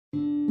Hi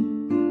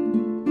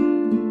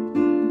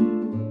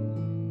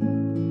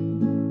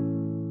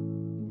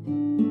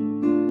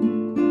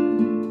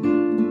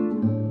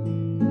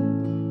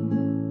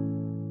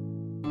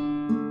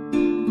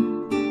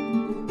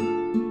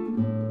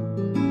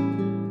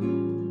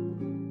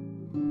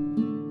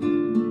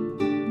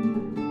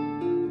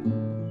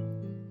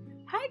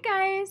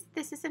guys,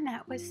 this is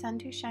Annette with Sun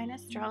to Shine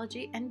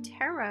Astrology and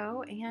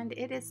Tarot, and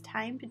it is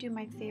time to do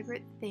my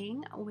favorite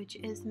thing, which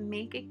is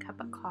make a cup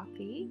of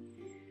coffee.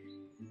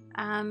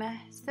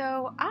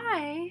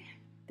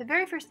 The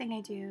very first thing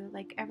I do,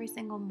 like every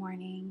single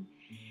morning,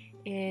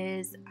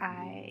 is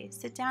I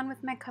sit down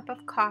with my cup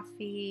of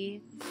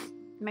coffee.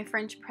 My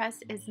French press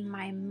is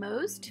my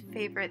most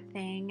favorite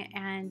thing,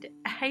 and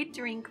I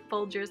drink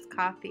Folgers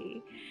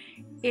coffee.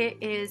 It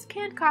is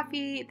canned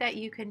coffee that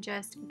you can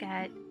just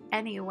get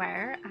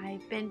anywhere.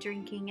 I've been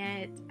drinking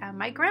it.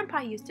 My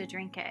grandpa used to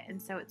drink it,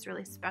 and so it's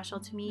really special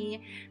to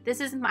me.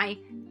 This is my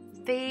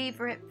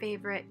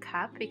favorite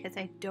cup because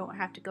I don't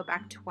have to go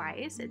back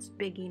twice. It's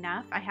big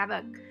enough. I have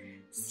a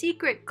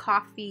secret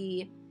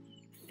coffee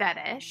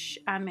fetish,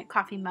 a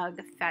coffee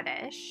mug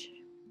fetish.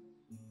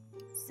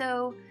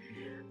 So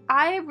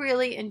I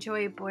really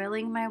enjoy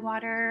boiling my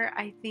water.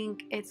 I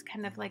think it's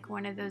kind of like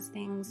one of those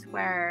things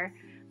where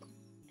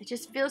it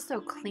just feels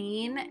so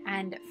clean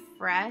and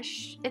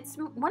fresh. It's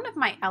one of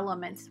my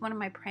elements. One of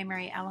my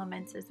primary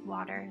elements is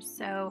water.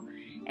 So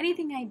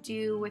anything I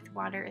do with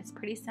water is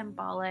pretty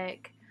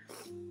symbolic.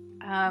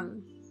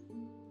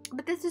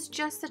 But this is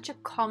just such a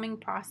calming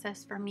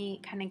process for me.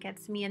 It kind of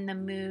gets me in the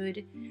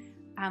mood.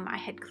 I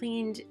had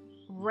cleaned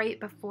right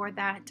before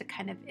that to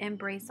kind of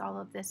embrace all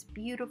of this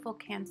beautiful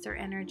Cancer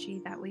energy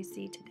that we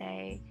see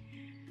today.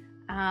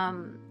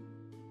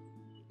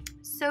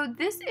 So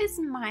this is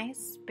my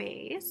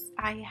space.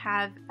 I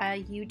have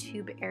a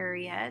YouTube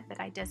area that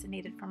I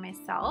designated for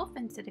myself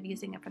instead of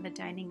using it for the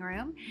dining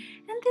room.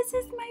 And this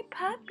is my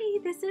puppy.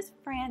 This is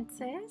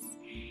Francis.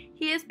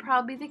 He is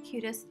probably the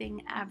cutest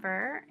thing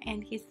ever,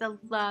 and he's the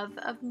love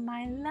of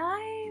my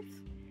life.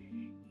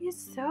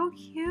 He's so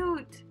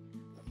cute.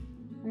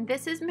 And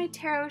this is my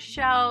tarot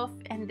shelf,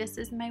 and this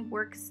is my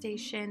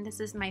workstation. This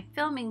is my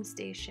filming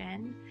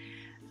station.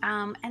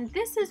 And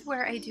this is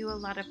where I do a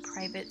lot of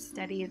private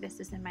study. This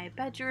is in my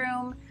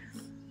bedroom.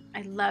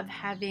 I love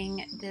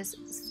having this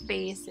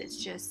space. It's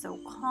just so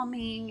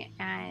calming,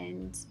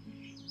 and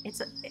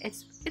it's a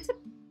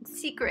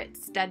secret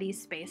study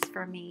space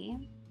for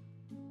me.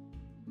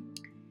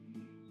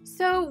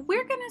 So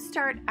we're going to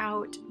start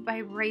out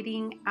by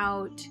writing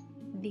out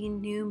the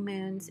new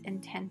moon's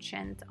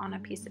intentions on a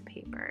piece of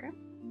paper.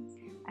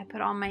 I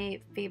put all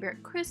my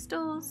favorite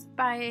crystals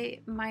by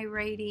my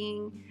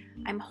writing.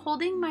 I'm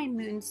holding my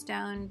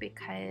moonstone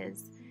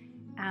because,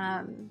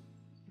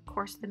 of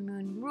course, the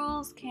moon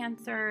rules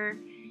Cancer,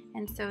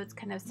 and so it's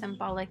kind of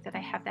symbolic that I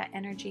have that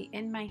energy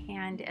in my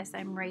hand as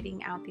I'm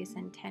writing out these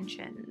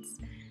intentions.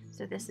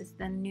 So this is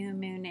the new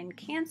moon in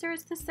Cancer.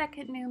 It's the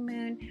second new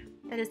moon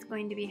that is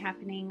going to be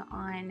happening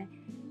on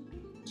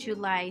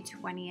July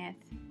 20th,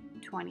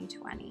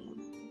 2020.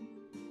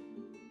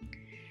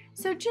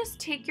 So just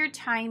take your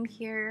time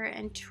here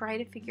and try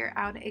to figure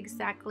out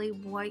exactly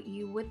what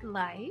you would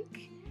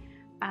like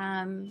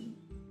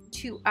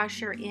to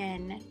usher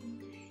in.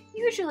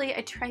 Usually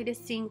I try to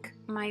sync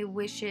my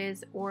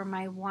wishes or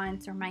my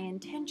wants or my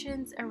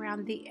intentions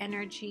around the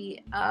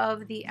energy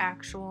of the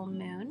actual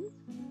moon.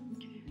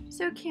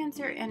 So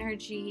Cancer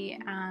energy,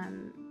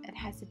 it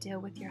has to deal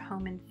with your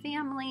home and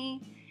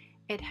family.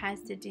 It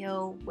has to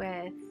deal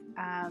with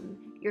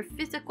your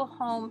physical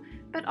home,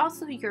 but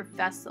also your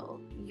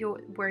vessel,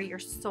 where your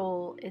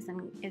soul is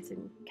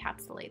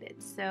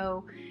encapsulated.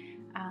 So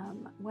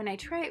when I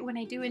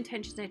do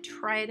intentions, I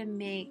try to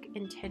make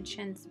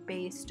intentions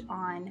based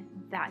on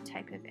that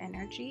type of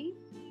energy.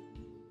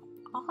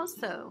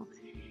 Also,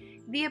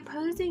 the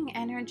opposing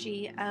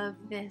energy of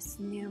this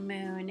new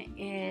moon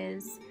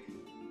is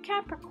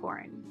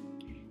Capricorn.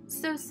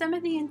 So some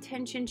of the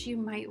intentions you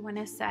might want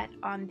to set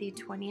on the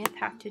 20th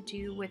have to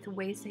do with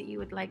ways that you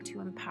would like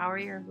to empower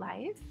your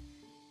life,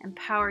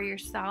 empower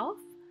yourself,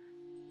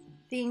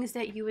 things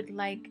that you would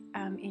like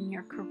in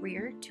your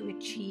career to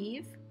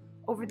achieve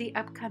over the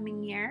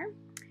upcoming year.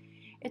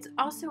 It's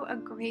also a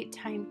great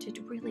time to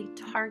really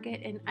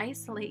target and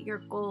isolate your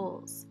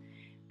goals,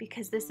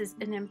 because this is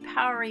an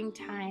empowering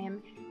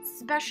time,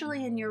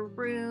 especially in your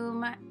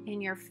room,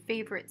 in your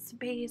favorite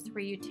space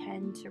where you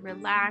tend to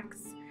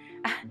relax.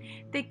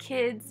 The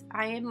kids,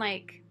 I am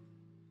like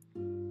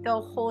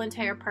the whole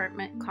entire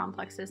apartment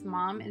complex's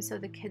mom, and so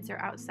the kids are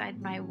outside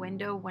my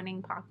window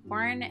wanting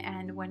popcorn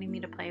and wanting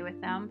me to play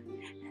with them.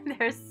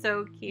 They're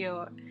so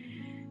cute.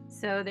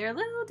 So they're a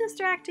little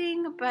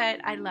distracting, but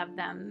I love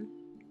them.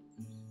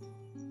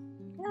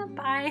 Yeah,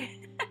 bye.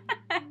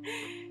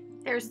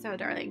 They're so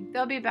darling.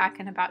 They'll be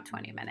back in about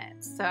 20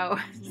 minutes, so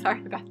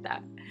sorry about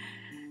that.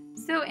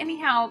 So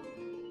anyhow,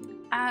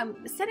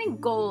 setting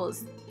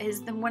goals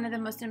is one of the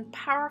most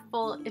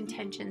powerful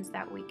intentions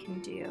that we can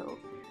do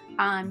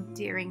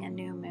during a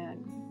new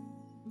moon.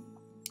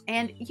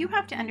 And you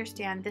have to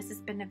understand this has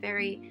been a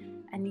very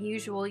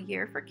unusual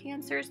year for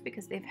Cancers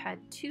because they've had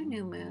 2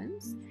 new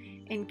moons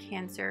in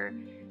Cancer,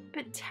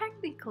 but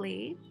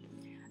technically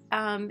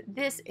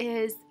this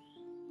is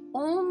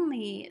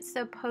only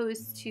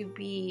supposed to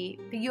be,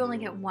 you only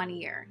get 1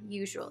 year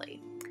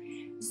usually.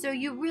 So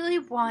you really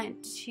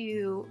want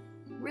to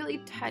really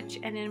touch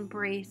and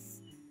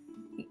embrace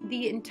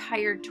the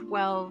entire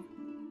 12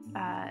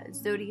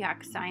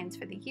 zodiac signs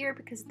for the year,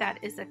 because that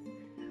is a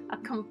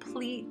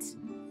complete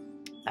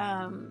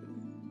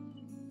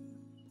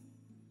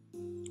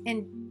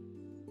and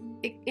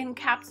it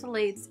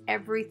encapsulates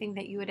everything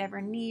that you would ever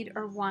need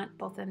or want,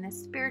 both in the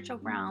spiritual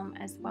realm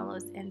as well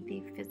as in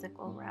the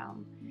physical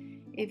realm,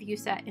 if you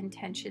set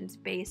intentions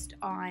based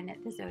on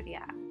the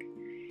zodiac.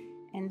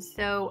 And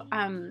so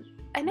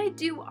and I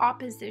do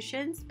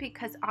oppositions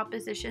because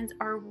oppositions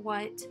are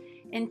what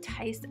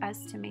entice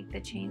us to make the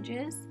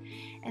changes.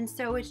 And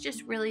so it's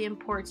just really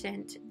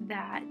important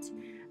that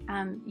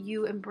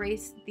you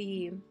embrace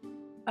the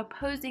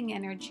opposing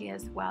energy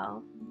as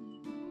well.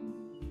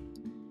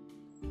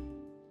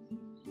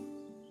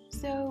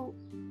 So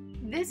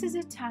this is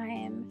a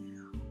time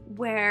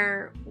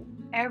where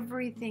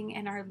everything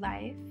in our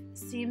life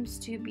seems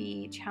to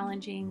be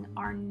challenging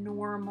our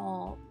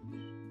normal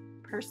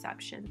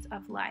perceptions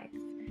of life.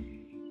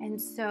 And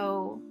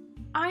so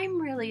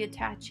I'm really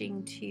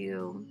attaching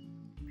to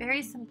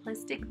very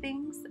simplistic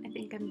things. I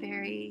think I'm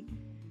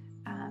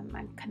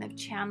kind of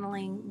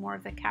channeling more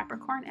of the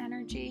Capricorn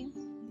energy,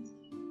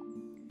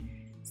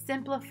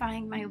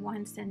 simplifying my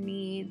wants and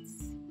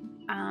needs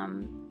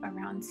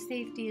around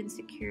safety and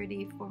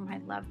security for my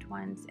loved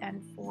ones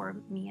and for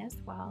me as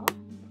well.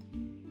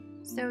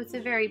 So it's a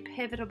very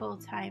pivotal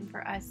time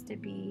for us to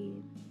be,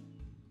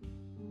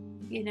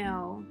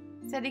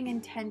 setting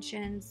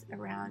intentions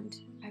around,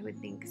 I would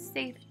think,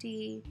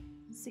 safety,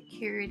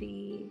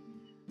 security,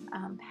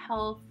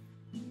 health,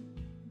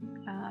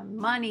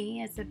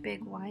 money is a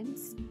big one.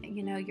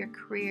 Your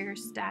career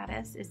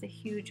status is a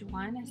huge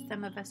one, as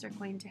some of us are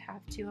going to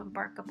have to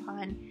embark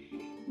upon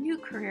new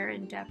career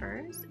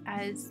endeavors,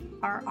 as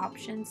our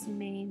options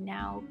may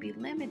now be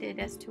limited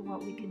as to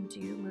what we can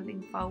do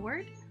moving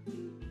forward.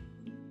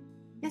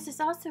 This is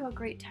also a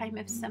great time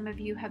if some of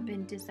you have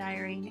been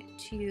desiring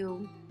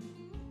to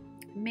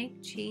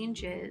make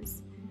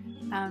changes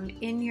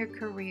in your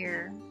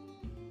career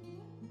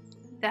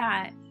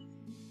that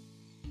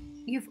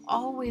you've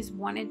always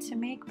wanted to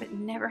make but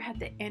never had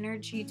the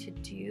energy to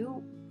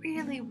do.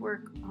 Really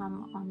work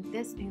on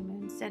this new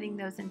moon, setting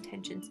those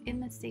intentions in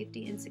the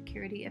safety and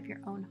security of your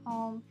own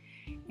home,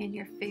 in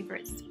your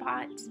favorite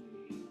spot,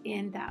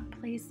 in that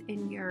place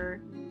in your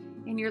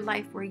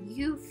life where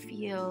you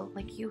feel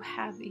like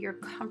you're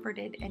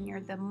comforted and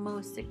you're the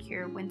most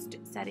secure when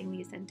setting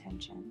these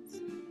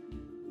intentions.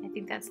 I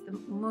think that's the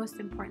most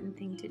important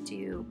thing to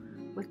do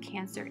with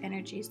Cancer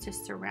energy, is to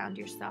surround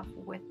yourself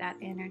with that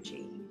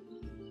energy.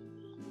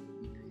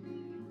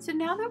 So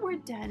now that we're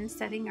done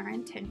setting our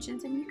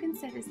intentions, and you can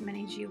set as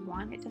many as you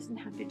want, it doesn't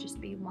have to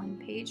just be 1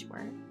 page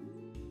worth.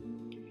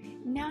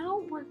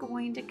 Now we're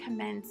going to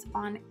commence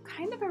on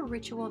kind of a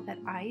ritual that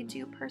I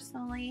do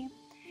personally,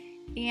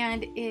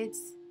 and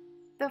it's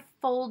the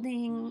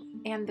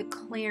folding and the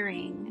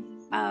clearing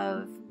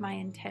of my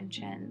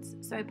intentions.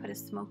 So I put a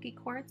smoky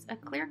quartz, a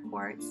clear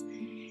quartz,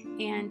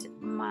 and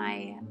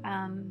my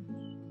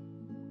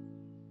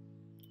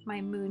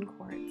moon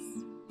quartz.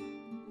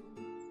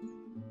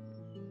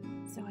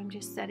 So I'm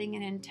just setting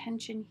an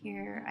intention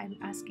here. I'm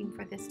asking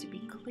for this to be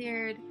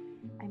cleared.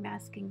 I'm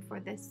asking for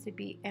this to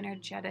be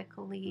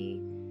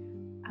energetically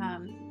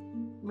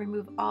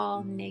remove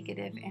all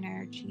negative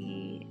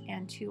energy,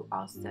 and to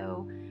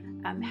also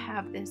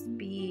have this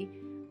be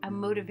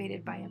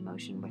motivated by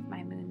emotion with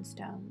my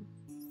moonstone.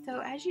 So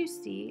as you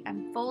see,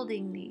 I'm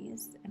folding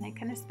these, and I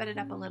kind of sped it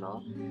up a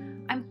little.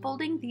 I'm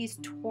folding these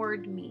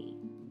toward me.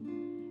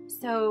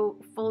 So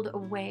fold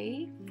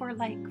away for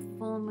like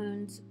full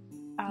moons,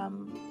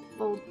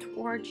 fold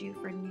towards you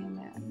for new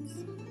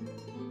moons.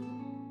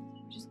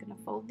 I'm just going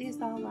to fold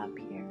these all up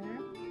here.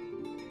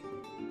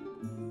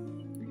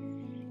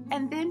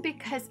 And then,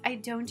 because I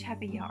don't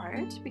have a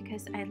yard,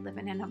 because I live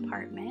in an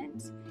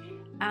apartment,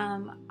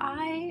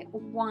 I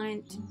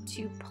want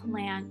to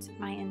plant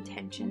my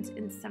intentions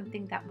in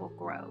something that will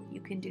grow. You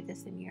can do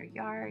this in your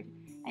yard,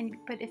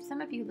 but if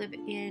some of you live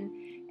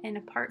in an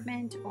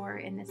apartment or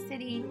in the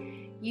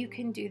city, you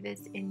can do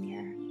this in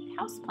your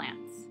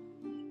houseplants.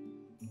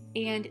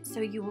 And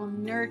so you will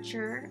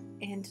nurture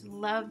and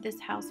love this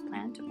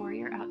houseplant or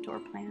your outdoor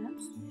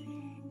plants,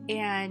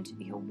 and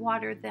you'll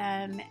water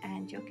them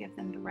and you'll give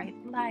them the right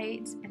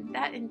light, and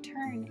that in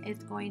turn is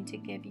going to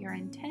give your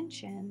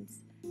intentions,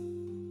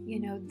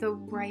 the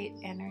right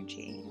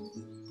energy.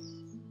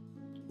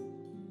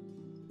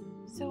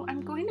 So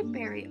I'm going to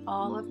bury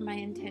all of my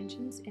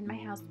intentions in my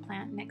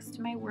houseplant next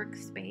to my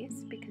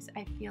workspace, because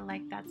I feel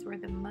like that's where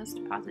the most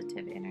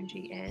positive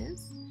energy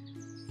is.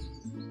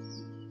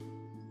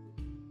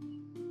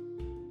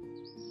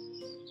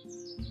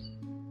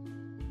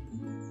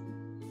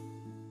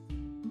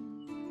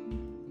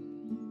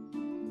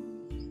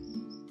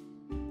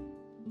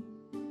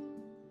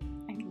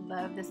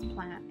 love this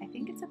plant. I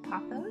think it's a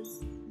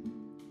pothos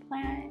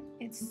plant.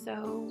 It's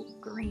so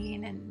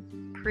green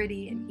and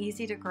pretty and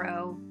easy to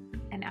grow,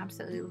 and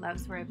absolutely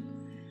loves where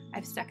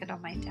I've stuck it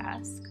on my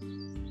desk.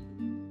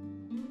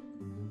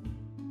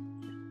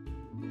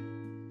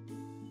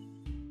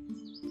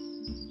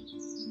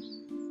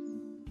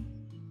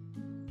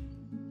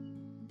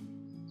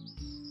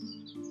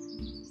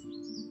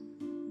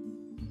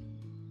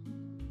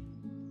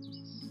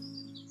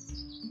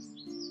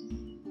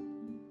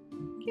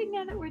 Okay,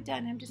 now that we're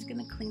done, I'm just going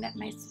to clean up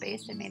my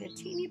space. I made a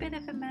teeny bit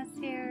of a mess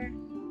here.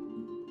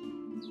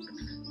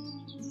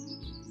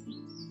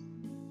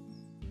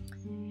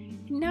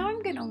 Now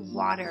I'm going to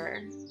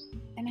water,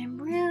 and I'm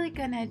really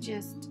going to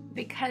just,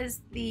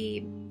 because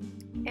the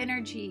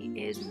energy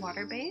is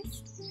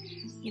water-based,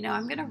 you know,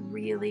 I'm going to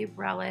really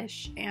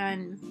relish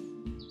and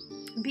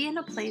be in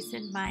a place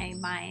in my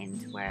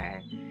mind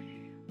where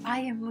I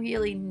am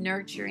really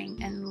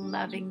nurturing and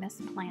loving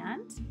this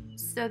plant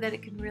so that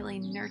it can really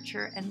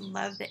nurture and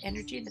love the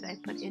energy that I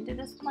put into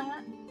this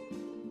plant.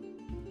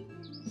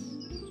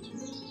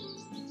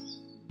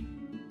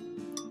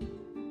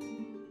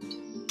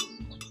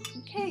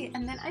 Okay,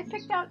 and then I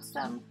picked out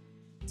some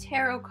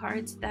tarot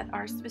cards that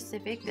are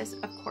specific. This,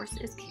 of course,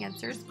 is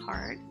Cancer's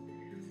card.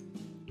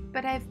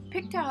 But I've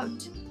picked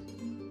out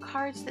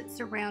cards that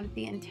surround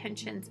the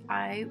intentions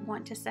I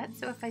want to set.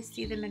 So if I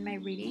see them in my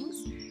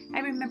readings, I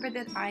remember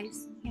that I,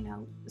 you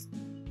know,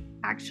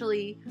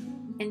 actually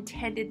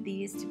intended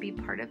these to be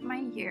part of my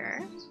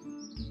year.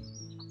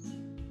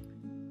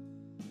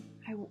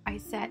 I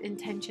set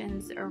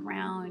intentions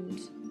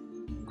around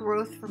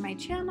growth for my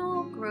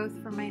channel, growth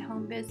for my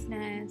home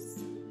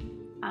business,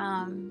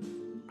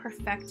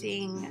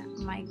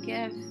 perfecting my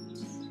gift,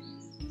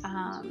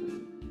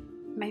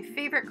 my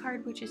favorite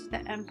card, which is the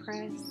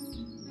Empress.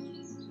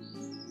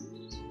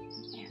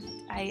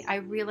 And I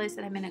realize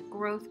that I'm in a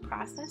growth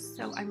process,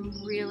 so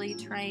I'm really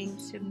trying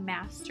to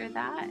master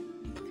that.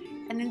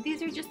 And then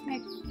these are just my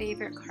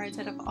favorite cards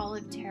out of all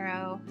of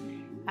tarot.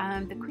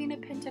 The Queen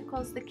of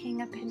Pentacles, the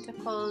King of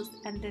Pentacles,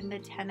 and then the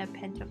Ten of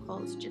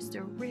Pentacles. Just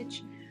a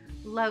rich,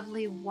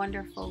 lovely,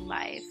 wonderful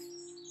life.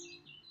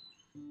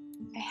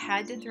 I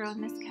had to throw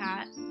in this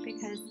cat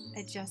because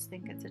I just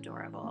think it's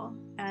adorable.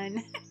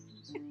 And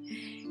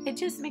it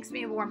just makes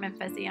me warm and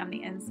fuzzy on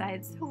the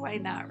inside, so why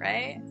not,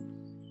 right?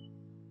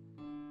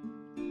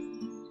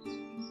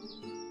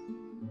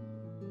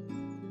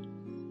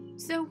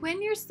 So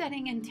when you're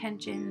setting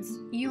intentions,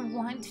 you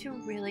want to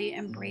really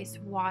embrace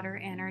water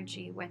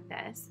energy with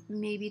this.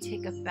 Maybe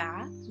take a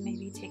bath,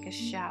 maybe take a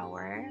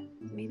shower,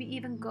 maybe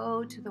even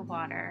go to the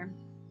water.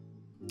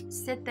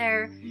 Sit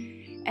there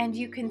and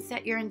you can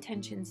set your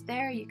intentions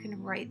there. You can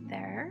write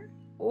there,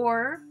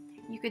 or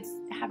you could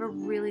have a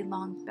really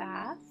long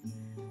bath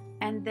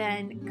and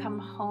then come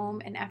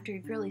home, and after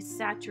you've really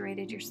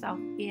saturated yourself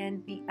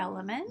in the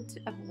element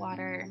of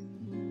water,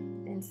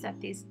 then set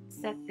these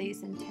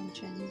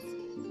intentions.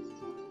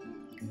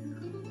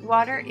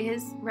 Water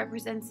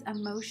represents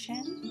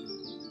emotion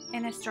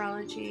in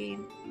astrology.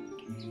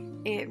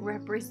 It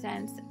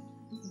represents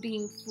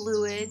being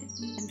fluid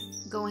and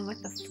going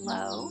with the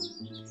flow.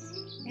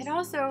 It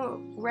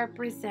also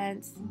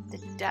represents the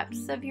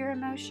depths of your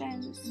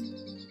emotions,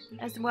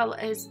 as well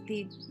as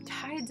the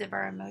tides of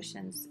our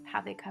emotions,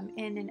 how they come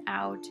in and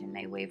out and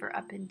they waver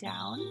up and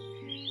down.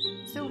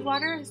 So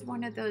water is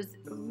one of those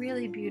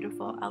really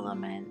beautiful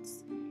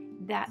elements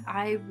that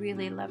I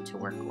really love to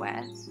work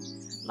with.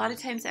 A lot of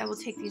times I will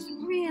take these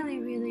really,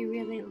 really,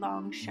 really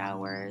long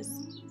showers,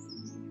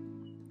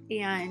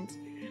 and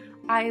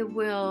I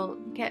will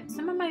get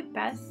some of my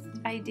best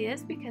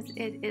ideas because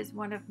it is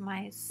one of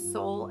my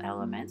soul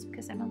elements,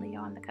 because I'm a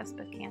Leo on the cusp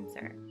of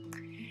Cancer.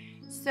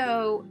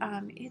 So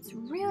it's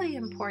really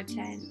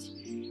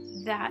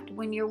important that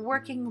when you're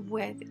working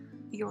with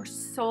your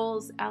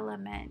soul's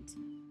element,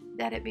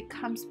 that it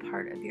becomes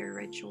part of your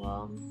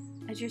ritual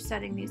as you're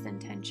setting these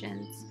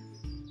intentions,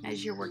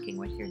 as you're working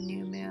with your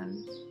new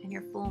moon and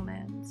your full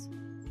moons.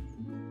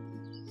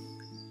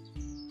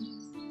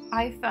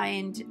 I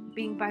find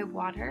being by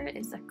water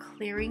is a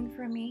clearing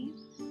for me.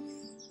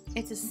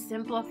 It's a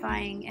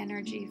simplifying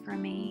energy for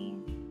me.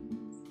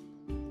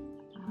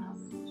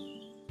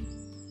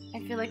 I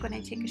feel like when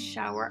I take a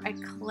shower, I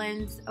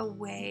cleanse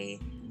away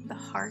the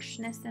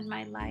harshness in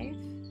my life.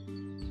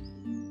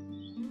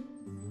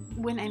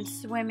 When I'm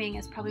swimming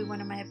is probably one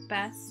of my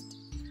best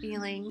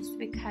feelings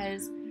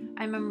because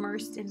I'm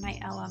immersed in my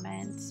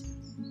element.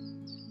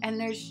 And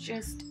there's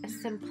just a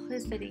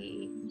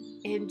simplicity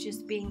in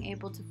just being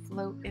able to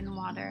float in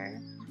water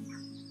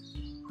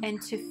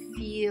and to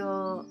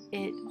feel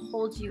it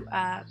hold you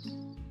up,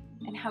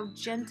 and how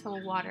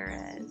gentle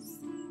water is.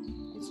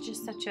 It's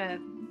just such a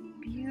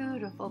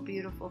beautiful,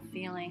 beautiful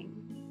feeling.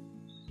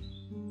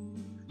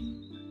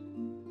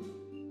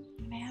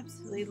 I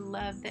absolutely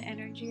love the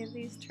energy of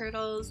these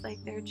turtles.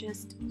 Like, they're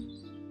just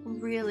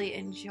really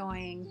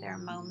enjoying their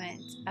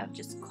moment of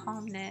just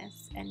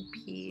calmness and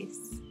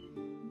peace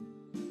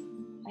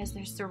as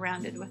they're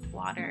surrounded with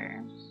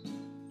water.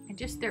 And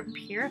just they're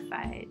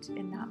purified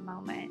in that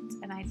moment,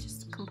 and I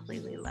just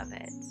completely love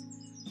it.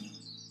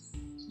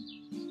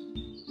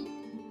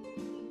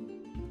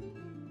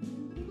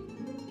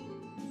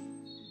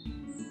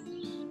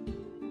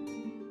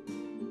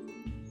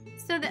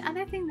 So the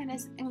other thing that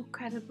is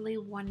incredibly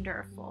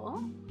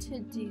wonderful to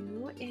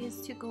do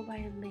is to go by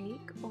a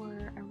lake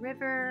or a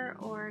river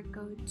or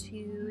go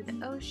to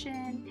the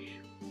ocean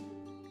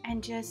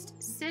and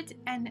just sit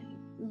and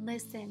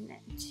listen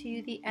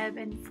to the ebb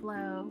and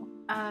flow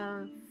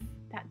of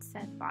that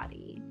said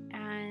body,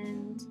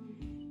 and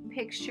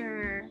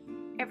picture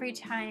every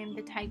time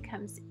the tide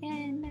comes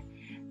in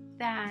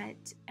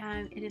that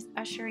it is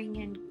ushering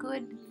in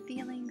good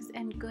feelings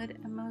and good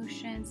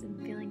emotions and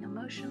feeling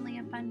emotionally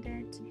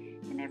abundant.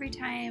 And every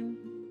time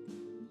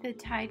the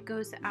tide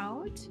goes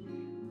out,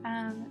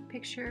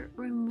 picture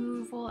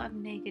removal of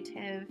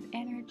negative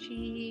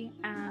energy,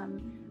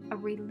 a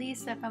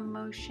release of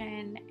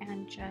emotion,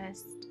 and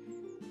just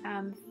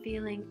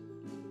feeling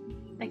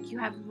like you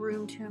have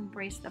room to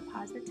embrace the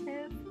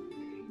positive.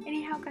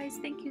 Anyhow, guys,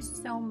 thank you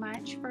so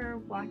much for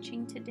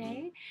watching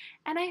today,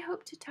 and I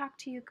hope to talk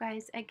to you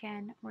guys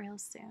again real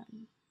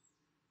soon.